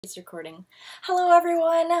It's recording. Hello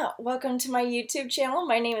everyone! Welcome to my YouTube channel.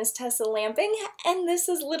 My name is Tessa Lamping and this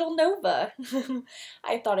is little Nova.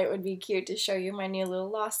 I thought it would be cute to show you my new little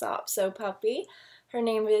Lhasa puppy. Her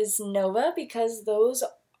name is Nova because those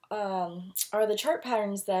are the chart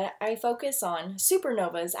patterns that I focus on.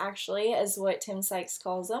 Supernovas actually is what Tim Sykes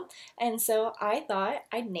calls them, and so I thought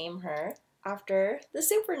I'd name her after the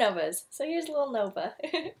supernovas. So here's little Nova.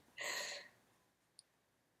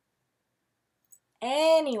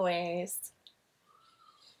 Anyways,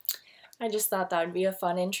 I just thought that would be a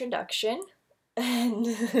fun introduction. And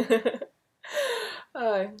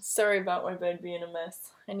sorry about my bed being a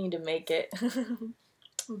mess. I need to make it.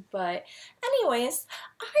 But anyways,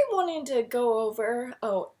 I wanted to go over,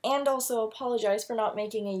 and also apologize for not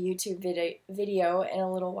making a YouTube video in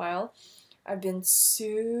a little while. I've been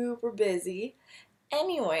super busy.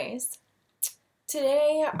 Anyways,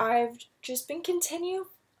 today I've just been continuing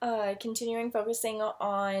focusing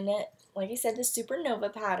on, like I said, the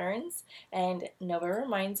supernova patterns, and Nova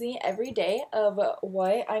reminds me every day of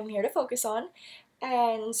what I'm here to focus on.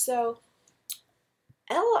 And so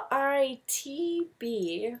LITB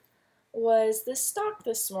was the stock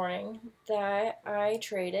this morning that I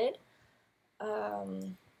traded.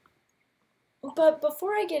 But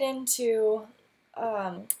before I get into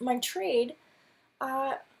my trade,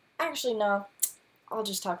 actually no, I'll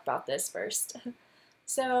just talk about this first.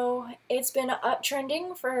 So it's been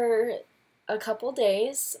uptrending for a couple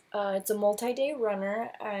days. It's a multi-day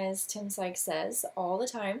runner, as Tim Sykes says all the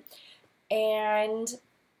time. And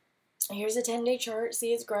here's a 10-day chart.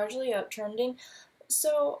 See, it's gradually uptrending.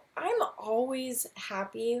 So I'm always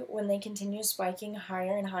happy when they continue spiking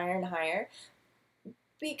higher and higher and higher,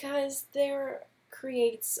 because there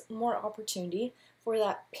creates more opportunity for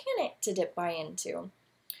that panic to dip by into.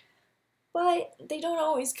 But they don't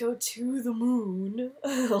always go to the moon,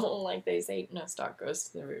 like they say, no stock goes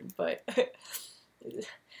to the moon, but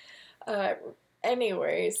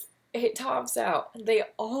anyways, it tops out. They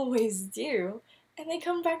always do, and they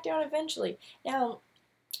come back down eventually. Now,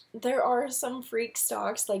 there are some freak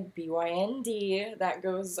stocks like BYND that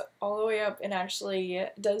goes all the way up and actually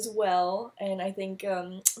does well, and I think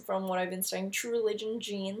from what I've been studying, True Religion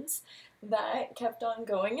Genes, that kept on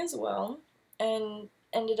going as well, and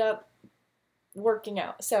ended up working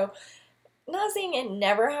out. So, not saying it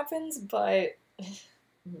never happens, but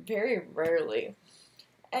very rarely.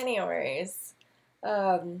 Anyways,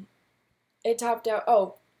 it topped out.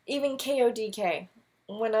 Oh, even KODK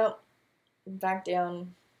went up, back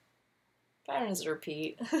down. Patterns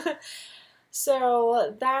repeat.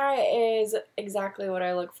 So that is exactly what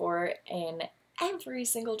I look for in every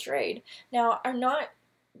single trade. Now, I'm not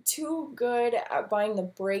too good at buying the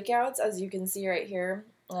breakouts, as you can see right here.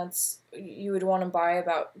 You would want to buy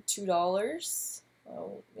about $2.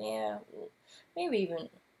 Oh yeah, maybe even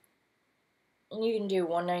you can do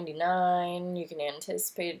 $1.99. You can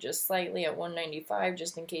anticipate it just slightly at $1.95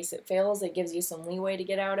 just in case it fails. It gives you some leeway to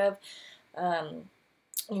get out of. You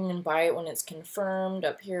can buy it when it's confirmed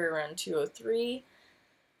up here around 203.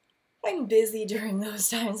 I'm busy during those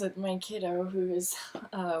times with my kiddo who is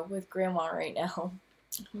with grandma right now,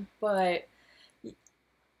 but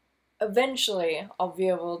eventually I'll be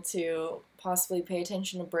able to possibly pay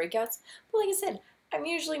attention to breakouts. But like I said, I'm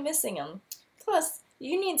usually missing them. Plus,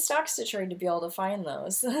 you need stocks to trade to be able to find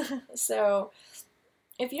those. So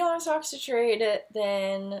if you don't have stocks to trade,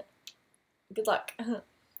 then good luck.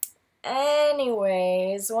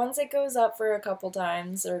 Anyways, once it goes up for a couple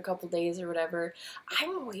times or a couple days or whatever,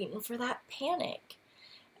 I'm waiting for that panic.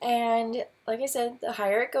 And like I said, the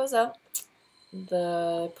higher it goes up,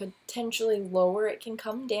 the potentially lower it can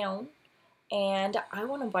come down, and I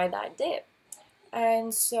want to buy that dip.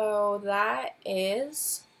 And so that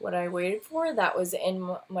is what I waited for. That was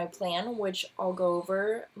in my plan, which I'll go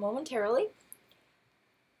over momentarily.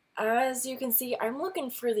 As you can see, I'm looking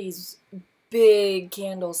for these big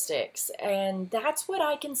candlesticks, and that's what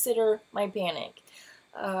I consider my panic.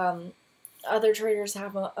 Other traders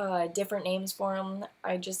have different names for them.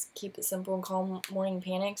 I just keep it simple and call them morning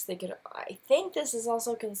panics. I think this is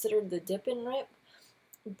also considered the dip and rip,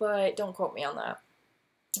 but don't quote me on that.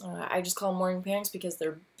 I just call them morning panics because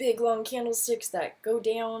they're big long candlesticks that go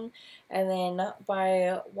down, and then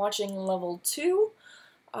by watching level 2,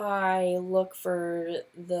 I look for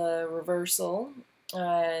the reversal,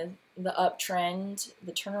 the uptrend,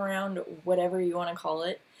 the turnaround, whatever you want to call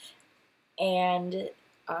it, and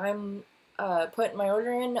I'm putting my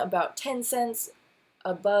order in about 10 cents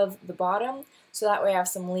above the bottom, so that way I have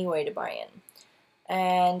some leeway to buy in.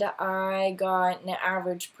 And I got an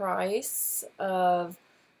average price of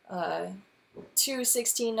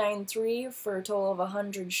 $216.93 for a total of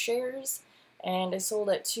 100 shares, and I sold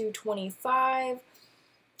at 225.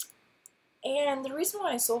 And the reason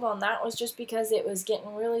why I sold on that was just because it was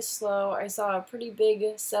getting really slow. I saw a pretty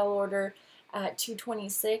big sell order at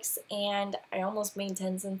 226, and I almost made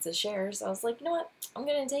 10 cents a share. So I was like, you know what? I'm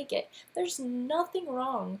going to take it. There's nothing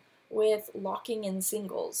wrong with locking in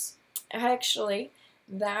singles. Actually,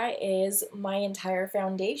 that is my entire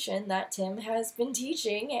foundation that Tim has been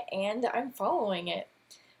teaching, and I'm following it.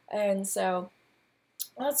 And so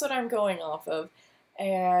that's what I'm going off of.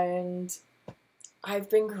 And I've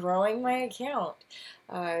been growing my account.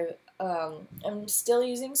 I'm still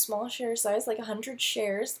using small share size, like 100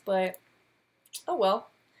 shares, but oh well.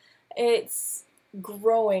 It's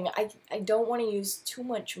growing. I don't want to use too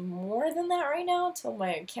much more than that right now until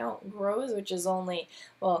my account grows, which is only,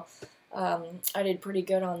 well, I did pretty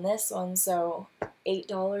good on this one, so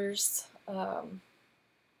 $8.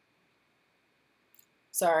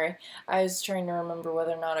 Sorry, I was trying to remember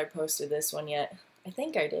whether or not I posted this one yet. I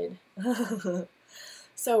think I did.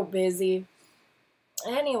 So busy.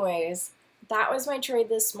 Anyways, that was my trade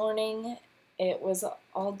this morning. It was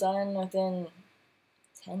all done within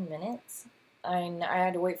 10 minutes. I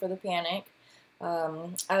had to wait for the panic.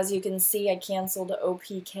 As you can see, I canceled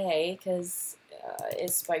OPK because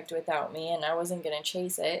it spiked without me and I wasn't going to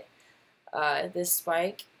chase it. This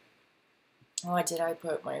spike. What did I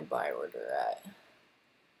put my buy order at?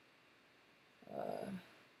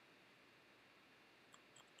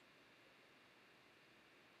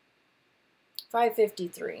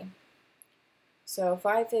 553. So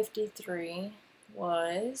 553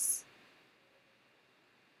 was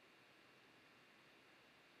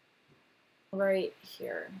right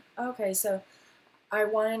here. Okay, so I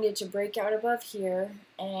wanted it to break out above here,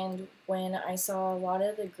 and when I saw a lot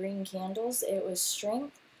of the green candles, it was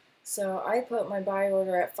strength. So I put my buy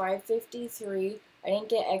order at 553. I didn't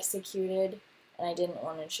get executed, and I didn't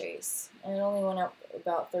want to chase. And it only went up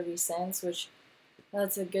about 30 cents, which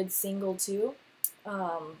that's a good single too.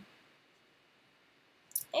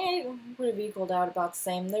 It would have equaled out about the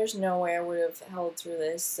same. There's no way I would have held through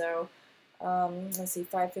this. So let's see,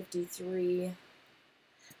 553. I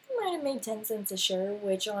might have made 10 cents a share,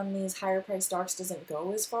 which on these higher price stocks doesn't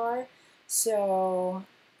go as far. So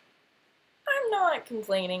I'm not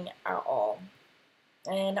complaining at all.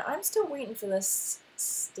 And I'm still waiting for this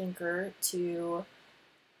stinker to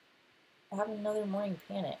have another morning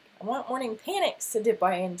panic. I want morning panics to dip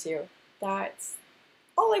buy into. That's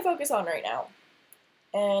all I focus on right now.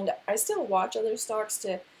 And I still watch other stocks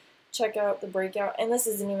to check out the breakout. And this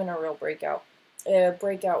isn't even a real breakout. A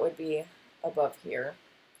breakout would be above here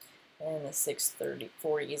in the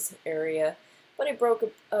 630s area. But it broke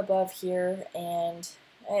above here, and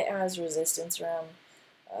it has resistance around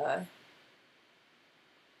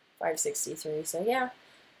 563. So yeah,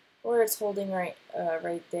 where it's holding right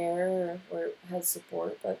there, where it has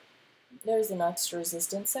support, but there's an extra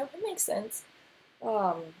resistance, so it makes sense.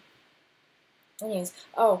 Anyways,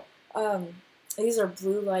 these are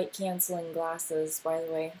blue light canceling glasses, by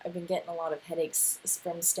the way. I've been getting a lot of headaches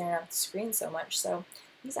from staring at the screen so much, so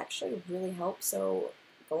these actually really help. So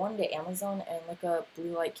go on to Amazon and look up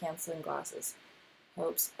blue light canceling glasses.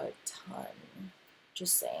 Helps a ton.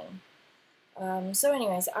 Just saying. So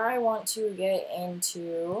anyways, I want to get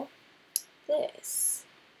into this.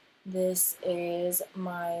 This is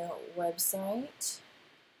my website.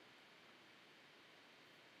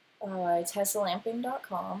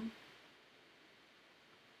 TeslaLamping.com.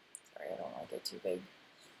 Sorry, I don't like it too big.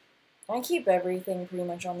 I keep everything pretty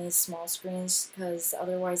much on these small screens because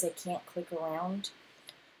otherwise I can't click around.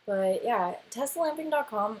 But yeah,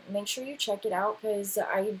 TeslaLamping.com, make sure you check it out because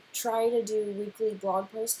I try to do weekly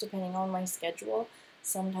blog posts depending on my schedule.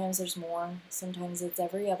 Sometimes there's more, sometimes it's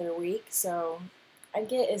every other week, so I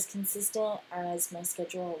get as consistent as my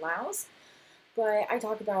schedule allows. But I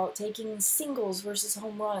talk about taking singles versus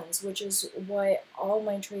home runs, which is what all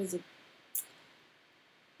my trades,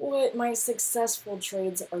 what my successful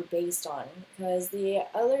trades are based on. Because the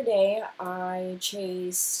other day I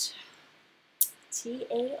chased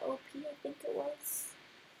TAOP, I think it was.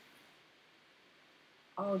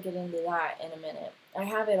 I'll get into that in a minute. I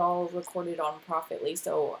have it all recorded on Profitly,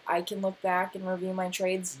 so I can look back and review my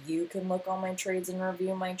trades. You can look on my trades and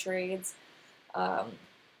review my trades.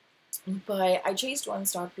 But I chased one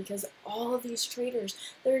stock because all of these traders,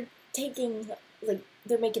 they're taking, like,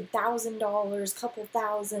 they're making $1,000, couple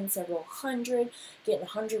thousand, several hundred, getting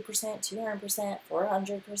 100%, 200%,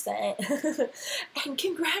 400%. And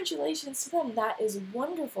congratulations to them. That is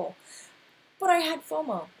wonderful. But I had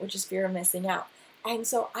FOMO, which is fear of missing out. And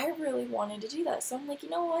so I really wanted to do that. So I'm like, you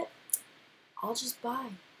know what? I'll just buy.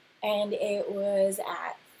 And it was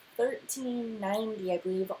at $13.90, I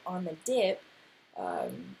believe, on the dip.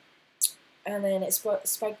 Um, and then it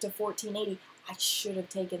spiked to 14.80. I should have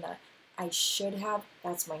taken that. I should have.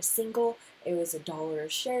 That's my single. It was $1 a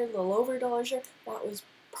share, a little over $1 a share. That was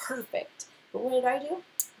perfect. But what did I do?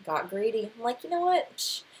 Got greedy. I'm like, you know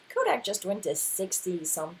what? Kodak just went to 60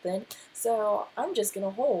 something, so I'm just gonna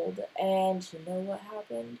hold. And you know what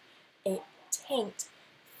happened? It tanked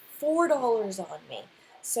 $4 on me.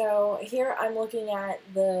 So here I'm looking at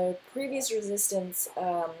the previous resistance.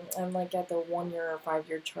 I'm like at the 1 year or 5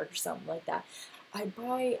 year chart or something like that. I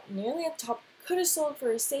buy nearly at the top, could have sold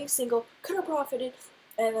for a safe single, could have profited,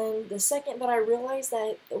 and then the second that I realize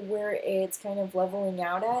that where it's kind of leveling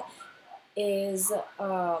out at is,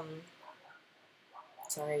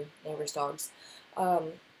 sorry, neighbor's dogs,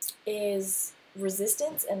 um, is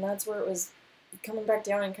resistance, and that's where it was coming back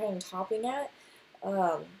down and kind of topping at.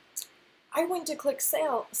 Um, I went to click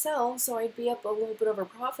sell, so I'd be up a little bit over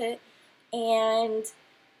profit, and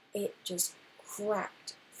it just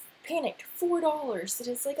cracked. Panicked, $4. And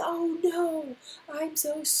it's like, oh no, I'm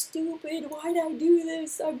so stupid. Why did I do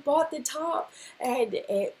this? I bought the top, and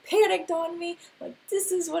it panicked on me. Like,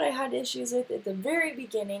 this is what I had issues with at the very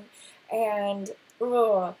beginning, and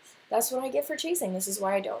that's what I get for chasing. This is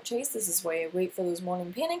why I don't chase. This is why I wait for those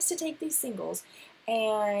morning panics to take these singles,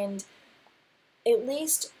 and at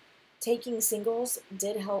least taking singles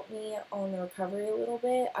did help me on the recovery a little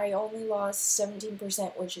bit. I only lost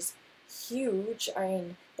 17%, which is huge. I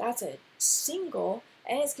mean, that's a single,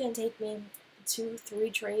 and it's going to take me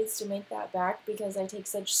 2-3 trades to make that back because I take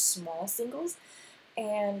such small singles.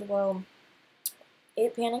 And, well,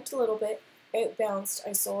 it panicked a little bit. It bounced.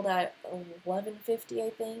 I sold at $11.50, I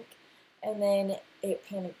think, and then it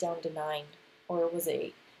panicked down to $9, or was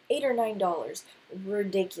it $8 or $9?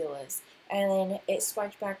 Ridiculous. And then it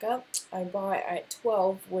spiked back up. I bought at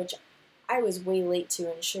 12, which I was way late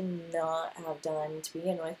to and should not have done to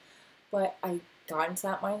begin with. But I got into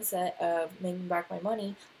that mindset of making back my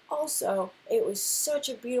money. Also, it was such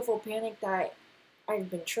a beautiful panic that I've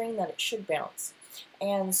been trained that it should bounce.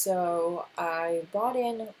 And so I bought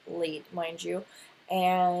in late, mind you,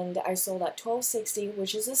 and I sold at $12.60,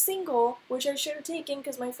 which is a single, which I should have taken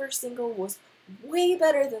because my first single was way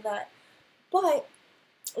better than that. But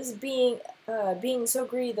is being so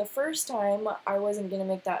greedy the first time, I wasn't going to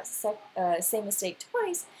make that same mistake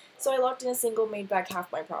twice, so I locked in a single, made back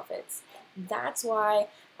half my profits. That's why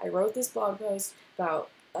I wrote this blog post about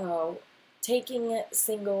taking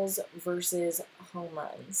singles versus home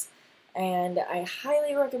runs. And I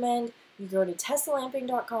highly recommend you go to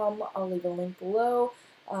testalamping.com. I'll leave a link below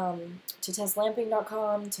to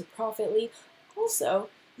testalamping.com, to Profitly. Also,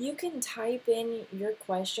 you can type in your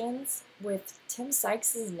questions with Tim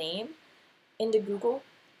Sykes' name into Google,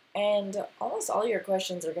 and almost all your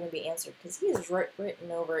questions are going to be answered because he has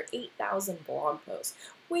written over 8,000 blog posts,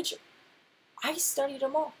 which I studied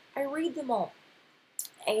them all. I read them all.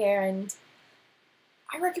 And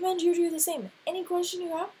I recommend you do the same. Any question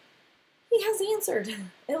you have, he has answered.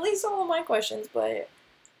 At least all of my questions, but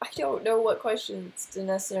I don't know what questions to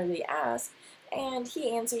necessarily ask. And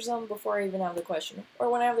he answers them before I even have the question. Or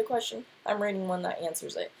when I have the question, I'm reading one that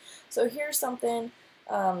answers it. So here's something,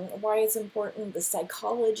 why it's important, the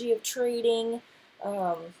psychology of trading.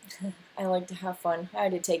 I like to have fun. I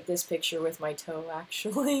had to take this picture with my toe,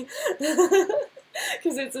 actually.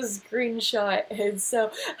 Because it's a screenshot, and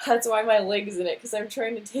so that's why my leg's in it, because I'm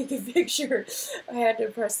trying to take a picture. I had to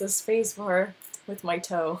press the space bar with my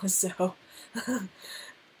toe, so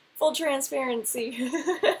full transparency.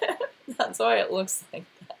 That's why it looks like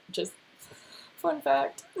that. Just fun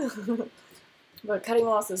fact. But cutting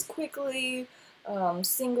losses quickly,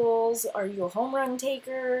 singles. Are you a home run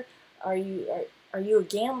taker? Are you a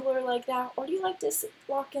gambler like that, or do you like to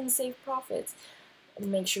lock in safe profits?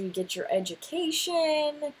 Make sure you get your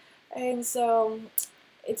education, and so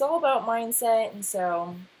it's all about mindset. And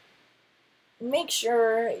so make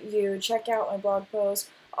sure you check out my blog post.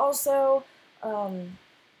 Also,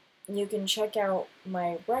 you can check out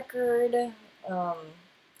my record.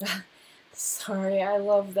 Sorry, I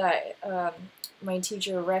love that my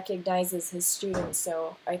teacher recognizes his students,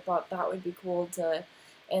 so I thought that would be cool to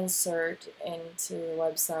insert into the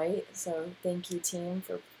website. So thank you, team,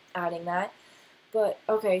 for adding that. But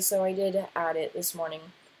okay, so I did add it this morning.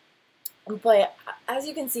 But as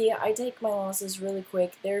you can see, I take my losses really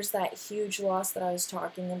quick. There's that huge loss that I was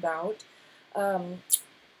talking about.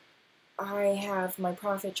 I have my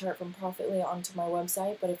profit chart from Profitly onto my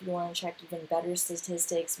website, but if you want to check even better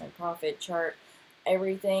statistics, my profit chart,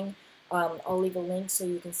 everything, I'll leave a link so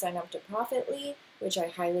you can sign up to Profitly, which I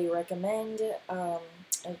highly recommend.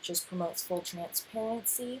 It just promotes full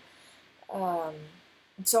transparency.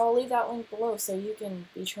 So I'll leave that link below so you can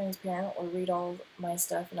be transparent or read all my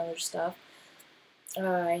stuff and other stuff.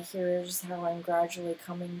 Here's how I'm gradually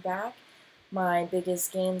coming back. My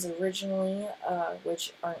biggest gains originally,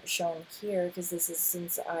 which aren't shown here because this is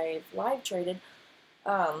since I've live traded,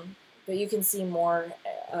 but you can see more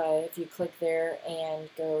if you click there and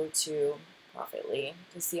go to Profitly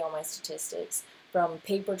to see all my statistics from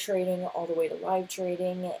paper trading all the way to live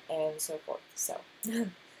trading and so forth. So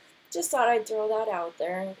just thought I'd throw that out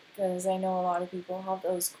there because I know a lot of people have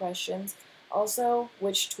those questions. Also,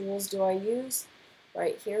 which tools do I use?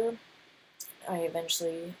 Right here. I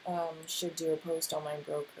eventually should do a post on my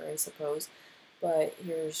broker, I suppose. But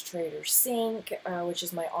here's Trader Sync, which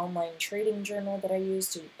is my online trading journal that I use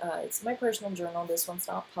to. It's my personal journal. This one's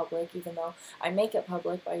not public, even though I make it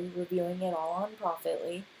public by reviewing it all on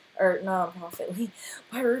Profitly, or not on Profitly,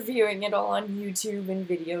 by reviewing it all on YouTube and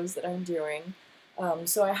videos that I'm doing.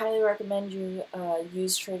 So I highly recommend you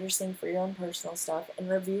use Trader Sync for your own personal stuff, and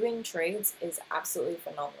reviewing trades is absolutely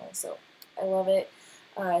phenomenal. So I love it.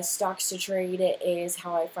 Stocks to trade is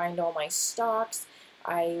how I find all my stocks.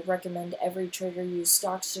 I recommend every trader use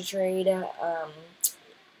stocks to trade.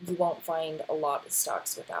 You won't find a lot of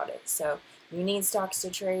stocks without it. So you need stocks to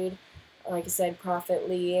trade. Like I said,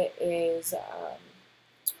 Profitly is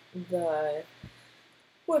the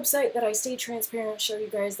website that I stay transparent, show you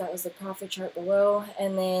guys that was the profit chart below,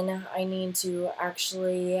 and then I need to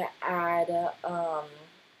actually add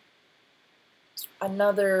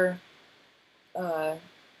another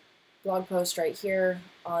blog post right here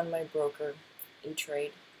on my broker,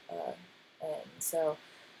 E-Trade, and so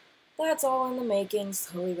that's all in the making,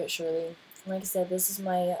 slowly but surely. Like I said, this is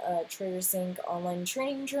my Trader Sync online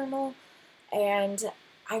trading journal, and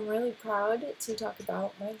I'm really proud to talk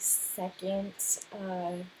about my second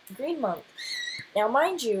green month. Now,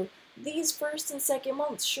 mind you, these first and second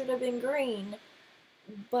months should have been green,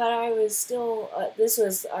 but I was still,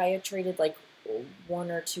 I had traded like 1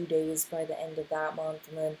 or 2 days by the end of that month,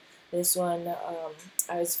 and then this one,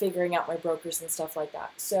 I was figuring out my brokers and stuff like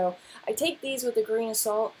that. So I take these with a grain of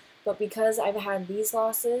salt, but because I've had these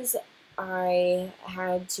losses, I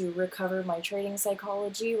had to recover my trading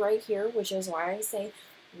psychology right here, which is why I say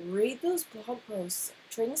read those blog posts.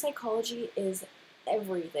 Trading psychology is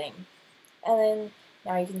everything. And then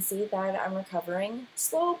now you can see that I'm recovering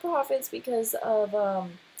slow profits because of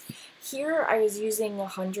here I was using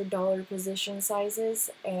 $100 position sizes,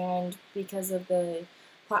 and because of the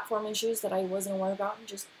platform issues that I wasn't aware about and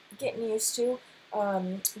just getting used to,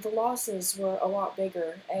 the losses were a lot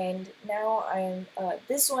bigger. And now I'm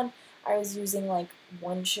this one I was using like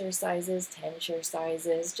 1 share sizes, 10 share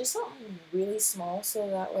sizes, just something really small, so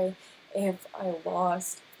that way if I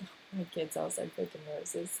lost, my kids outside picking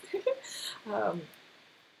noses. um,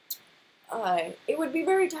 it would be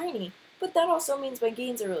very tiny, but that also means my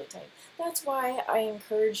gains are really tiny. That's why I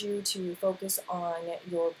encourage you to focus on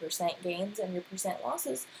your percent gains and your percent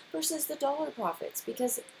losses versus the dollar profits,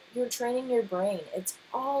 because you're training your brain. It's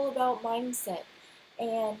all about mindset,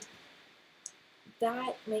 and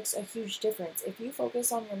that makes a huge difference. If you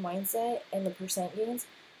focus on your mindset and the percent gains,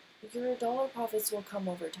 your dollar profits will come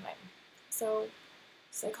over time. So,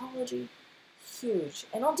 psychology, huge.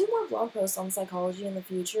 And I'll do more blog posts on psychology in the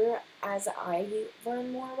future as I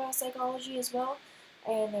learn more about psychology as well.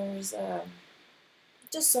 And there's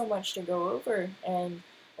just so much to go over, and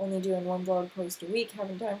only doing 1 blog post a week,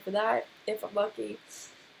 having time for that, if I'm lucky,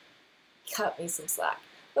 cut me some slack.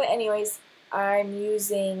 But anyways, I'm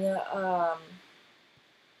using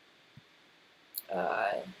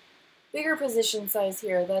bigger position size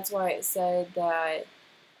here. That's why it said that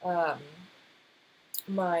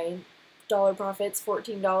my dollar profit's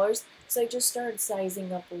 $14. So I just started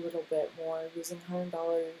sizing up a little bit more using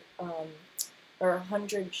 $100 or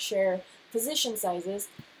 100 share position sizes,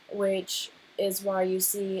 which is why you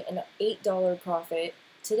see an $8 profit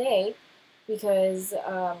today, because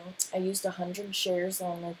I used 100 shares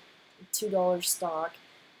on a $2 stock,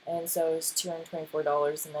 and so it's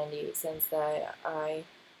 $224.98 that I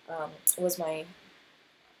was my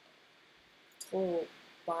total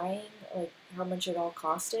buying, like how much it all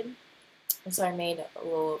costed. And so I made a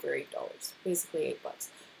little over $8, basically $8.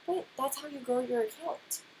 But that's how you grow your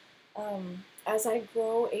account. As I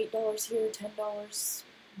grow $8 here, $10,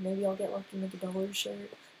 maybe I'll get lucky and make $1 a share.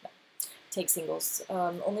 No, take singles.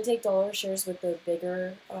 Only take dollar shares with the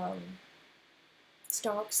bigger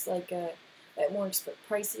stocks, like more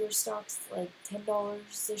pricier stocks, like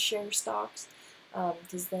 $10 a share stocks,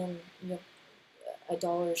 because then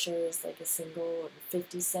 $1 a share is like a single,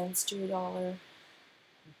 50 cents to $1.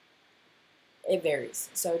 It varies.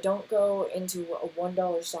 So don't go into a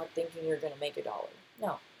 $1 stock thinking you're going to make $1.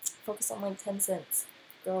 No, focus on like 10 cents.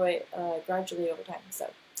 grow it gradually over time.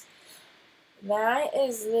 So that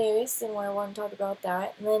is this, and why I want to talk about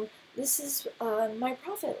that. And then this is my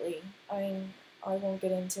Profitly. I won't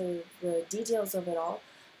get into the details of it all,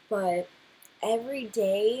 but every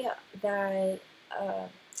day that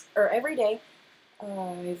every day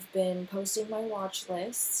I've been posting my watch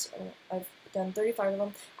list. I've done 35 of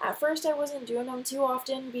them. At first, I wasn't doing them too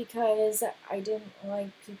often because I didn't like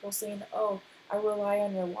people saying, "Oh, I rely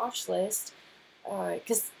on your watch list,"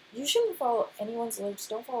 because you shouldn't follow anyone's lists.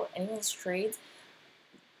 Don't follow anyone's trades.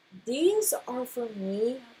 These are for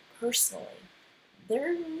me personally.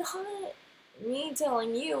 They're not me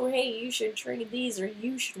telling you, "Hey, you should trade these or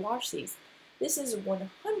you should watch these." This is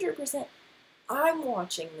 100% I'm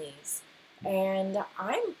watching these. And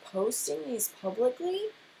I'm posting these publicly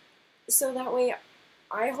so that way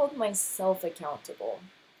I hold myself accountable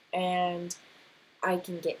and I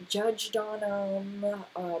can get judged on them.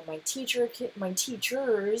 My teachers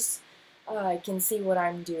can see what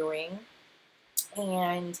I'm doing,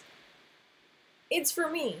 and it's for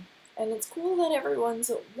me. And it's cool that everyone's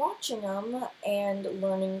watching them and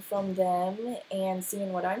learning from them and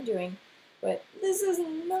seeing what I'm doing. But this is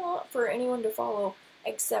not for anyone to follow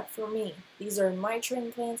except for me. These are my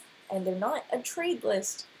trade plans, and they're not a trade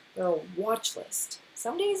list. They're a watch list.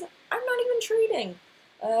 Some days I'm not even trading,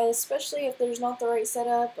 especially if there's not the right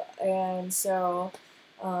setup. And so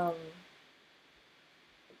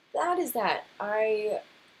that is that. I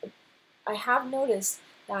have noticed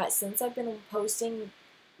that since I've been posting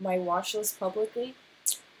my watch list publicly,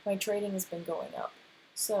 my trading has been going up.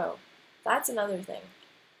 So that's another thing.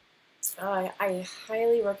 I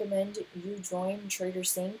highly recommend you join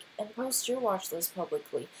TraderSync and post your watch list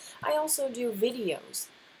publicly. I also do videos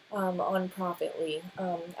on Profitly.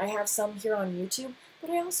 I have some here on YouTube, but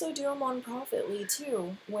I also do them on Profitly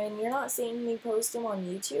too. When you're not seeing me post them on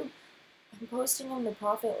YouTube, I'm posting them to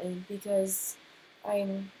Profitly because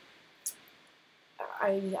I'm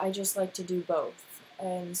I just like to do both.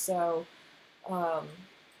 And so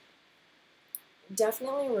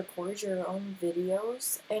definitely record your own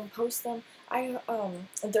videos and post them.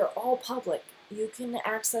 They're all public. You can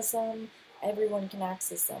access them. Everyone can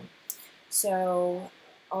access them. So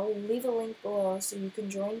I'll leave a link below so you can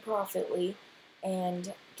join Profitly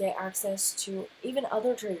and get access to even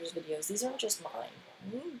other traders' videos. These aren't just mine.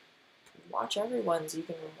 You watch everyone's. You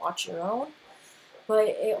can watch your own, but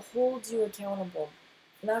it holds you accountable.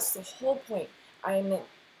 And that's the whole point. I'm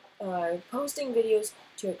posting videos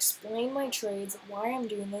to explain my trades, why I'm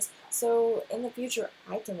doing this, so in the future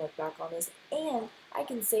I can look back on this and I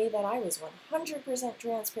can say that I was 100%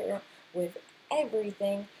 transparent with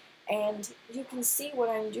everything, and you can see what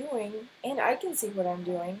I'm doing, and I can see what I'm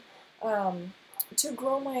doing to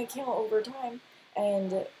grow my account over time.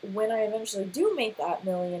 And when I eventually do make that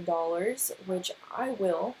 $1,000,000, which I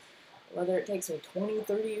will, whether it takes me 20,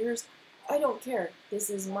 30 years, I don't care. This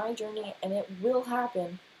is my journey and it will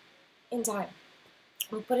happen in time.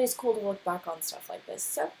 But it's cool to look back on stuff like this.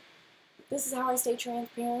 So this is how I stay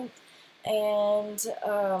transparent. And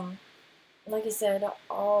like I said,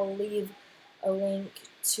 I'll leave a link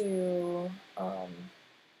to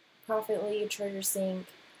Profitly, TraderSync,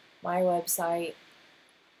 my website,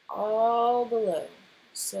 all below.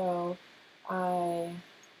 So I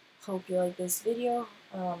hope you like this video.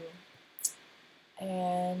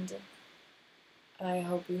 And I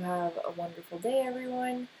hope you have a wonderful day,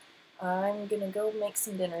 everyone. I'm gonna go make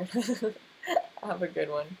some dinner. Have a good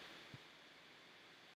one.